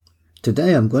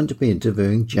Today I'm going to be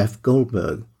interviewing Jeff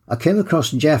Goldberg. I came across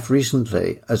Jeff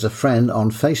recently as a friend on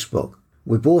Facebook.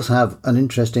 We both have an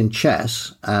interest in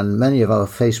chess, and many of our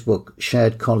Facebook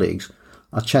shared colleagues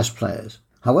are chess players.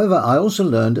 However, I also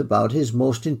learned about his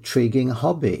most intriguing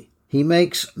hobby. He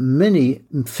makes mini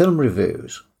film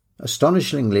reviews.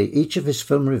 Astonishingly, each of his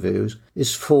film reviews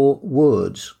is 4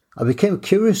 words. I became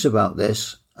curious about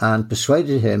this and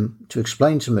persuaded him to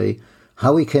explain to me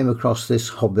how he came across this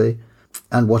hobby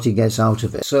and what he gets out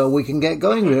of it. So we can get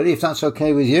going, really, if that's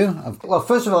okay with you. Well,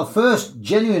 first of all,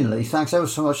 genuinely, thanks ever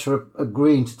so much for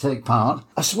agreeing to take part.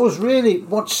 I suppose really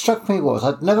what struck me was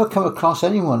I'd never come across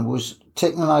anyone who was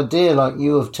taking an idea like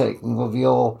you have taken of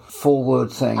your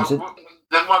 4-word things.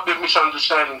 There might be a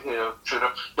misunderstanding here,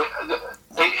 Tudor.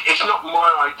 It's not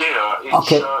my idea.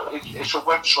 It's a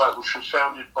website which was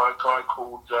founded by a guy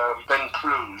called Ben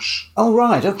Clues. Oh,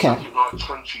 right, okay. Something like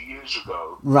 20 years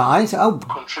ago. Right, oh.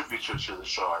 Contributor to the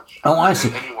site. Oh, I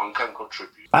see. Anyone can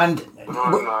contribute. And but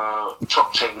I'm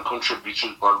top 10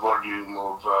 contributors by volume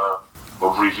of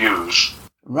reviews.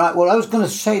 Right, well, I was going to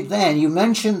say then, you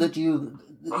mentioned that you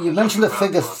mentioned the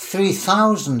figure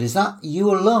 3,000. Is that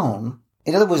you alone?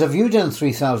 In other words, have you done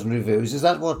 3,000 reviews? Is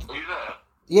that what... Are you there?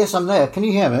 Yes, I'm there. Can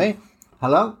you hear me?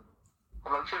 Hello?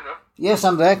 Hello, Tudor? Yes,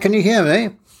 I'm there. Can you hear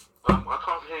me? I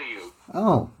can't hear you.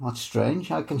 Oh, that's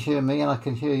strange. I can hear me and I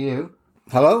can hear you.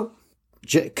 Hello?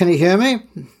 Can you hear me?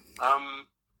 I'm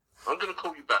going to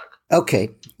call you back. Okay.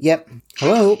 Yep.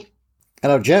 Hello?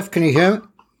 Hello, Jeff. Can you hear me?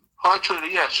 Hi, Tudor.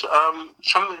 Yes.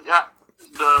 Something that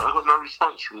I got no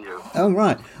response from you. Oh,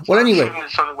 right. Well, anyway...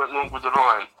 Something went wrong with the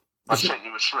line. I sent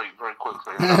you asleep very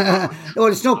quickly. Well,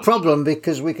 it's no problem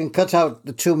because we can cut out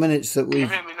the 2 minutes that we've...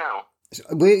 Can you hear me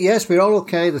now? Yes, we're all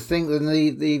okay.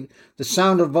 The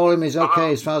sound of volume is okay.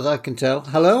 Hello? As far as I can tell.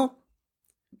 Hello?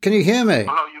 Can you hear me?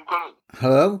 Hello, you've got it.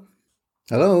 Hello?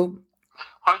 Hello?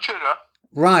 Hi, Tudor.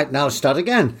 Right, now start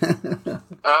again.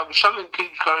 Something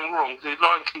keeps going wrong. The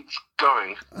line keeps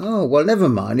going. Oh, well, never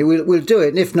mind. We'll do it.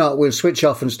 And if not, we'll switch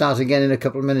off and start again in a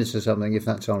couple of minutes or something, if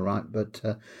that's all right. But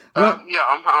right. Yeah,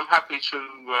 I'm happy to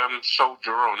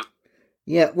soldier on.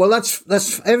 Yeah, well,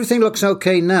 that's everything looks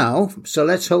okay now. So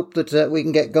let's hope that we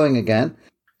can get going again.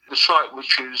 The site,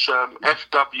 which is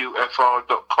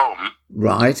fwfr.com.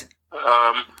 Right.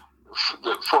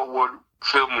 Forward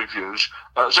film reviews.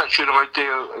 It's actually an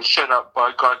idea set up by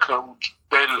a guy called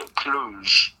Ben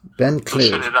Clues. Ben Clues.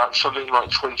 Set it up something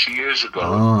like 20 years ago.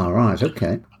 Ah, right,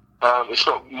 okay. It's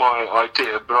not my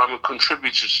idea, but I'm a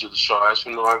contributor to the site,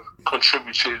 and I've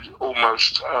contributed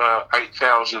almost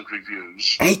 8,000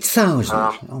 reviews. 8,000?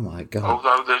 Oh, my God.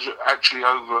 Although there's actually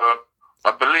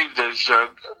I believe there's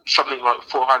something like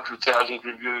 400,000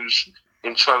 reviews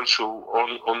in total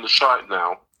on the site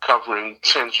now, covering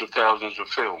tens of thousands of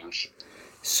films.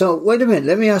 So, wait a minute,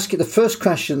 let me ask you the first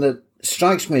question that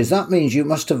strikes me is that means you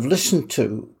must have listened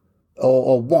to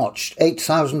or watched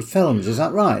 8,000 films, is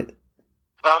that right?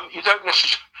 You don't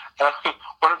necessarily...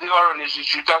 one of the ironies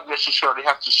is you don't necessarily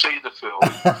have to see the film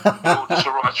in order to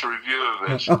write a review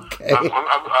of it. Okay.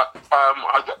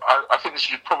 I think this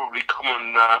is probably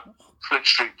common Fleet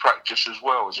Street practice as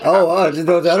well. I didn't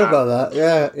know that about that.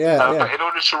 Yeah. But in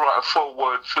order to write a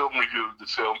 4-word film review of the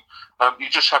film, you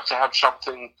just have to have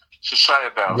something to say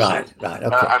about it. Right,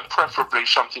 okay. And preferably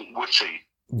something witty.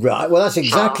 Right, well, that's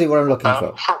exactly what I'm looking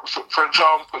for. For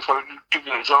example, if I give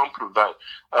you an example of that,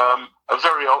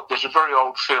 there's a very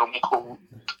old film called,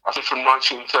 I think from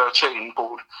 1913,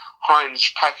 called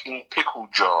Heinz Packing Pickle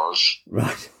Jars.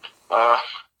 Right.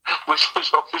 Which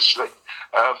was obviously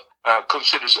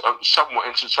considered somewhat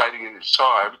entertaining in its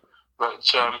time, but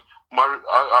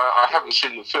I haven't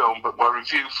seen the film, but my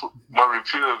review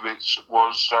of it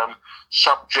was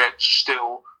subject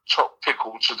still top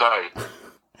pickle today.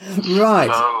 Right.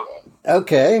 So,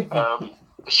 okay.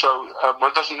 So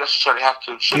one doesn't necessarily have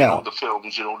to see all the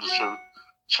films in order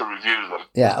to review them.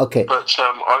 Yeah. Okay. But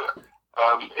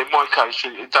in my case,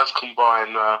 it does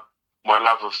combine my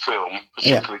love of film,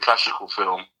 particularly classical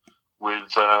film,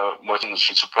 with my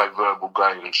tendency to play verbal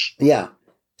games. Yeah.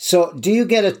 So do you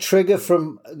get a trigger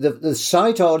from the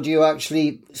site, or do you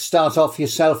actually start off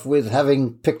yourself with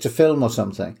having picked a film or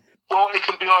something? Well, it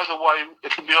can be either way.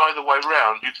 It can be either way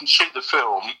round. You can see the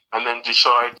film and then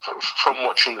decide from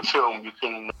watching the film you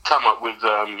can come up with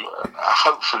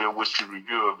hopefully a witty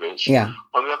review of it. Yeah.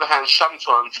 On the other hand,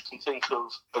 sometimes you can think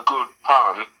of a good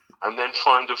pun and then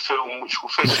find a film which will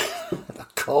fit it.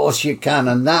 Of course you can,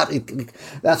 and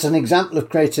that's an example of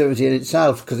creativity in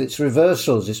itself, because it's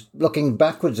reversals. It's looking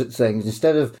backwards at things.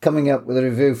 Instead of coming up with a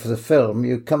review for the film,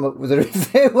 you come up with a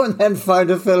review and then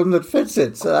find a film that fits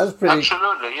it. So that's pretty...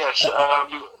 Absolutely, yes.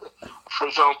 For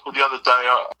example, the other day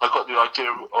I got the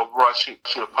idea of writing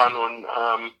a pun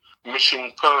on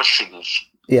missing Persians.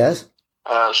 Yes.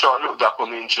 So I looked up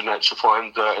on the internet to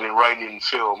find an Iranian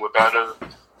film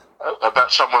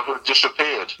about someone who had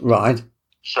disappeared. Right.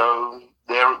 So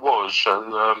there it was.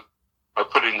 So I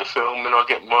put in the film, and I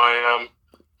get my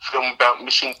film about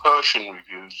missing Persian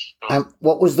reviews.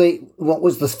 What was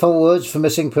the 4 words for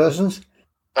missing persons?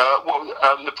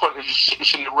 The point is,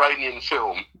 it's an Iranian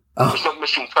film. Oh. It's not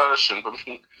missing person, but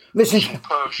missing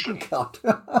Persian. God.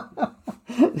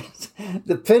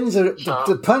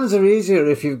 The puns are easier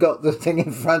if you've got the thing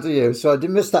in front of you. So I did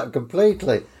miss that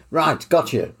completely. Right,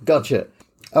 gotcha.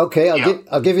 Okay,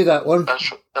 I'll give you that one.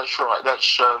 That's right.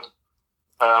 That's a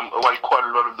way quite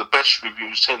a lot of the best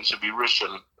reviews tend to be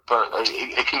written, but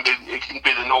it can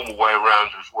be the normal way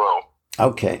around as well.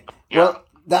 Okay. Yeah. Well,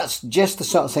 that's just the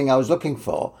sort of thing I was looking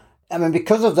for. I mean,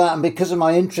 because of that and because of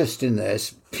my interest in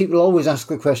this, people always ask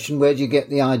the question, where do you get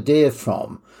the idea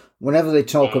from? Whenever they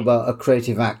talk about a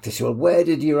creative act, they say, well, where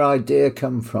did your idea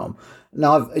come from?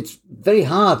 Now, it's very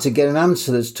hard to get an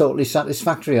answer that's totally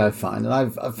satisfactory, I find. And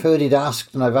I've heard it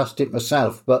asked, and I've asked it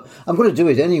myself, but I'm going to do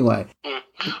it anyway. Well,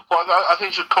 I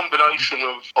think it's a combination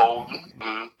of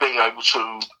being able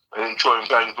to enjoy and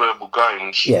playing verbal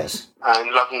games. Yes.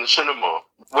 And loving the cinema.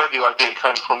 Where the idea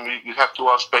came from, you have to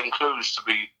ask Ben Clues to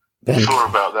be sure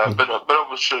about that. But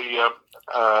obviously,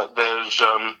 there's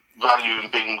value in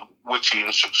being witty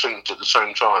and succinct at the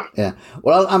same time. Yeah.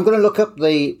 Well, I'm going to look up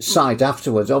the site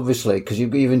afterwards, obviously, because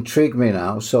you've intrigued me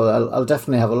now. So I'll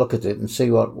definitely have a look at it and see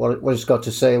what it's got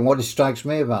to say and what it strikes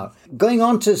me about. Going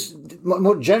on to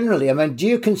more generally, I mean, do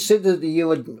you consider that you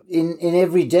are in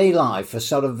everyday life a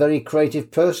sort of very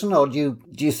creative person, or do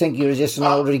you think you're just an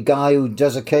ordinary guy who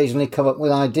does occasionally come up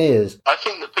with ideas? I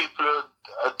think that people are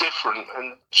different,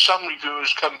 and some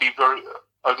reviewers can be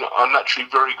are naturally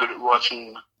very good at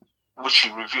writing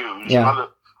witty reviews, yeah. and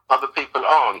other people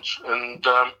aren't. And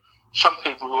some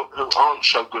people who aren't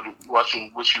so good at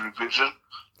writing witty reviews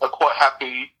are quite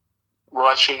happy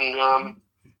writing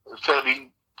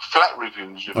fairly flat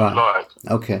reviews, if you like.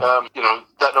 Okay.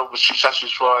 That obviously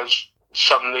satisfies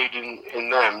some need in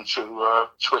them to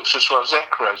exercise their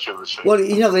creativity. Well,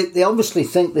 they obviously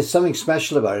think there's something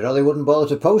special about it, or they wouldn't bother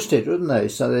to post it, wouldn't they?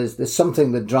 So there's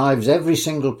something that drives every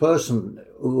single person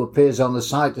who appears on the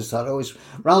site to start. Always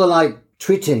rather like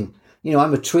tweeting.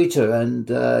 I'm a tweeter, and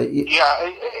it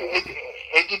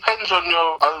depends on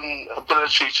your own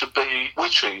ability to be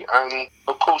witty. And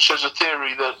of course, there's a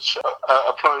theory that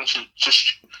applying to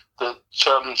that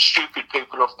stupid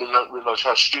people often don't realise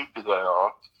how stupid they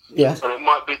are. Yes. And it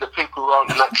might be that people who aren't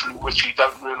naturally witty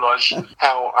don't realise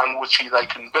how unwitty they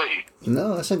can be.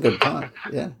 No, that's a good point.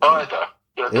 Yeah. Either.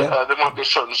 There might be a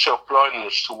certain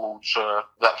self-blindness towards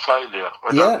that failure.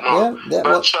 I don't know. Yeah,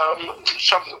 but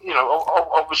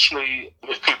obviously,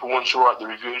 if people want to write the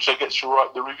reviews, they get to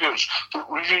write the reviews. The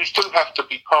reviews do have to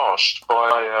be passed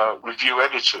by review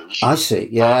editors. I see.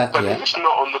 Yeah. But it's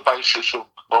not on the basis of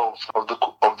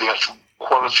the actual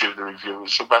quality of the review.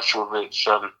 It's a matter of its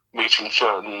meeting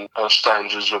certain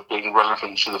standards of being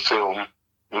relevant to the film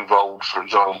involved, for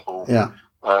example. Yeah.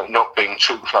 Not being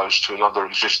too close to another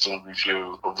existing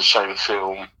review of the same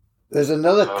film. There's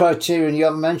another criterion you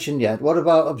haven't mentioned yet. What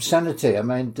about obscenity? I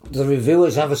mean, do the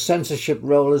reviewers have a censorship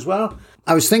role as well?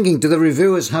 I was thinking, do the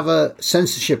reviewers have a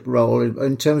censorship role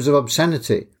in terms of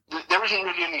obscenity? There isn't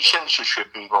really any censorship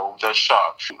involved as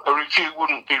such. A review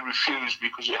wouldn't be refused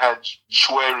because it had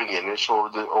swearing in it or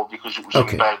because it was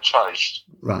in bad taste.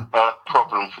 Right.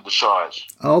 Problem for the site.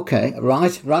 Okay,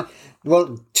 right.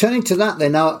 Well, turning to that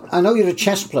then, now, I know you're a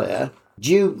chess player.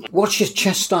 What's your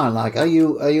chess style like? Are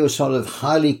you a sort of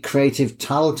highly creative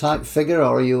Tal type figure,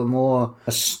 or are you more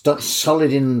stuck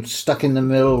in the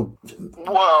middle?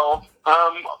 Well,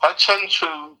 I tend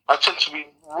to be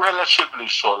relatively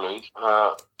solid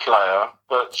player,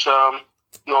 but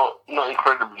not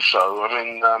incredibly so. I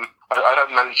mean, I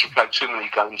don't manage to play too many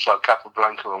games like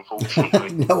Capablanca,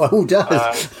 unfortunately. No, who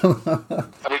does?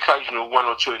 The occasional one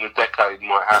or two in a decade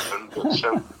might happen, but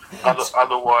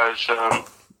otherwise,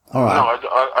 all right. No,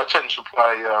 I tend to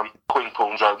play Queen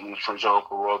Pawns openings, for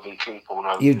example, rather than King Pawn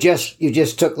openings. You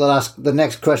just took the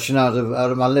next question out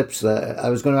of my lips there. I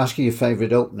was going to ask you your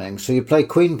favourite opening. So you play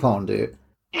Queen Pawn, do you?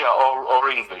 Yeah, or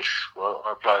English. Well,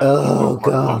 I play. Oh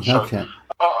God! So okay.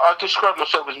 I describe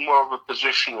myself as more of a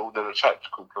positional than a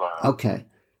tactical player. Okay.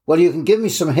 Well, you can give me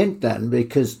some hint then,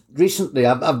 because recently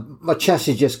my chess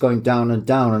is just going down and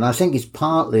down, and I think it's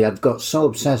partly I've got so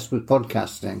obsessed with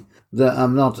podcasting that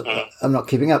I'm not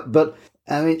keeping up. But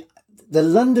I mean, the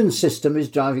London system is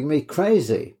driving me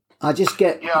crazy. I just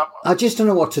don't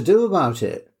know what to do about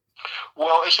it.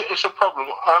 Well, it's a problem.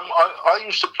 I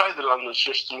used to play the London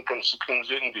System against the King's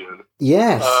Indian.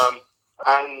 Yes.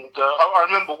 And I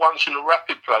remember once in a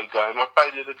rapid play game, I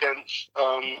played it against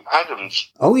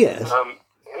Adams. Oh, yes.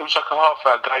 It was like a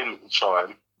half-hour game at the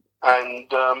time.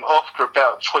 And after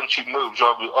about 20 moves,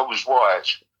 I was white.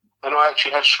 And I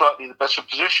actually had slightly the better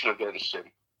position against him.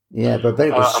 Yeah, but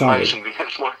it was solid. Amazingly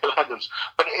against Michael Adams.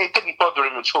 But it didn't bother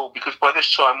him at all, because by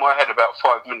this time I had about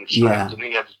 5 minutes left, and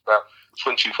he had about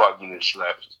 25 minutes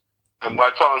left. And my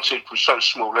advantage was so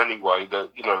small anyway that,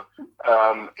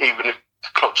 even if the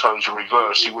clock times are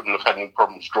reversed, he wouldn't have had any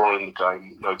problems drawing the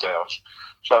game, no doubt.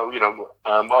 So,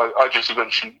 I just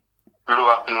eventually blew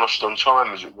up and lost on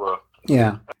time, as it were.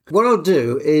 Yeah. What I'll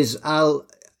do is I'll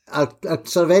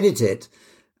sort of edit it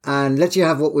and let you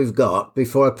have what we've got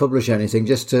before I publish anything,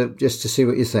 just to see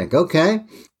what you think. Okay?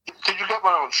 Did you get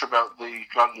my answer about the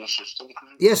London System?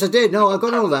 Yes, I did. No, I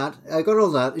got all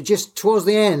that. Just towards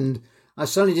the end, I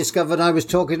suddenly discovered I was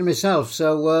talking to myself.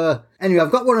 So anyway,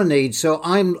 I've got what I need. So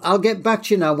I'll get back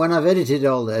to you now when I've edited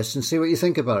all this and see what you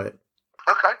think about it.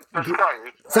 Okay, that's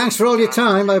great. Thanks for all your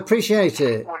time. I appreciate it.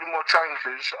 Any more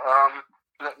changes,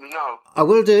 let me know. I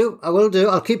will do.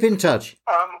 I'll keep in touch.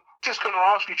 Just going to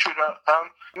ask you, Tudor,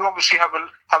 you obviously have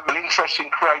an interest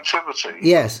in creativity.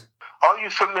 Yes. Are you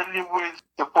familiar with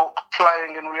the book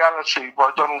Playing in Reality by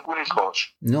Donald Winnicott?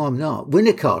 No, I'm not.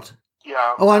 Winnicott?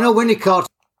 Yeah. Oh, I know Winnicott.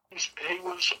 He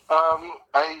was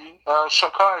a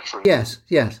psychiatrist. Yes.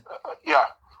 Yeah.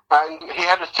 And he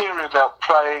had a theory about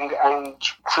playing and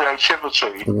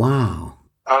creativity. Wow.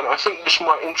 And I think this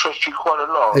might interest you quite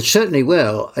a lot. It certainly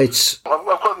will. I've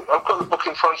got the book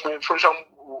in front of me. For example,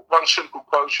 one simple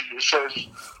quote it says,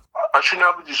 "I should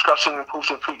now be discussing the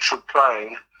important feature of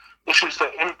playing. This is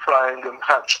that in playing, and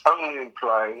perhaps only in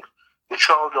playing, the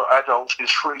child or adult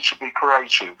is free to be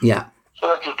creative." Yeah. So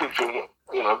that just gives you,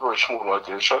 a very small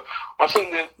idea. So I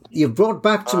think that... You've brought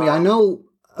back to me,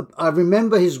 I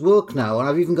remember his work now, and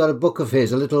I've even got a book of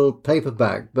his, a little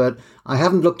paperback, but I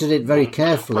haven't looked at it very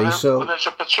carefully. Well, there's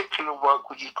a particular work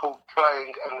which is called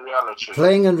Playing and Reality.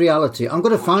 Playing and Reality. I'm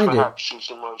going to find it. Perhaps is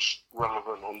the most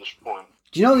relevant on this point.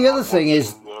 Do you know the other thing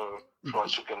is... Try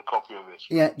to get a copy of it.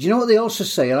 Yeah, do you know what they also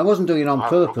say? And I wasn't doing it on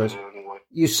purpose. Anyway.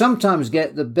 You sometimes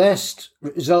get the best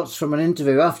results from an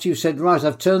interview after you said, right,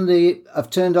 I've turned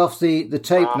off the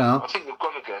tape now. I think you've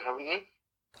gone again, haven't you?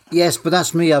 Yes, but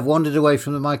that's me. I've wandered away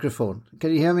from the microphone.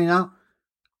 Can you hear me now?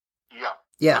 Yeah.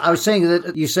 Yeah, I was saying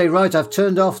that you say, right, I've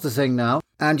turned off the thing now,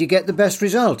 and you get the best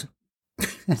result.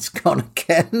 It's gone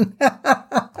again.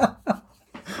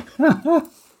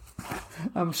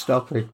 I'm stopping.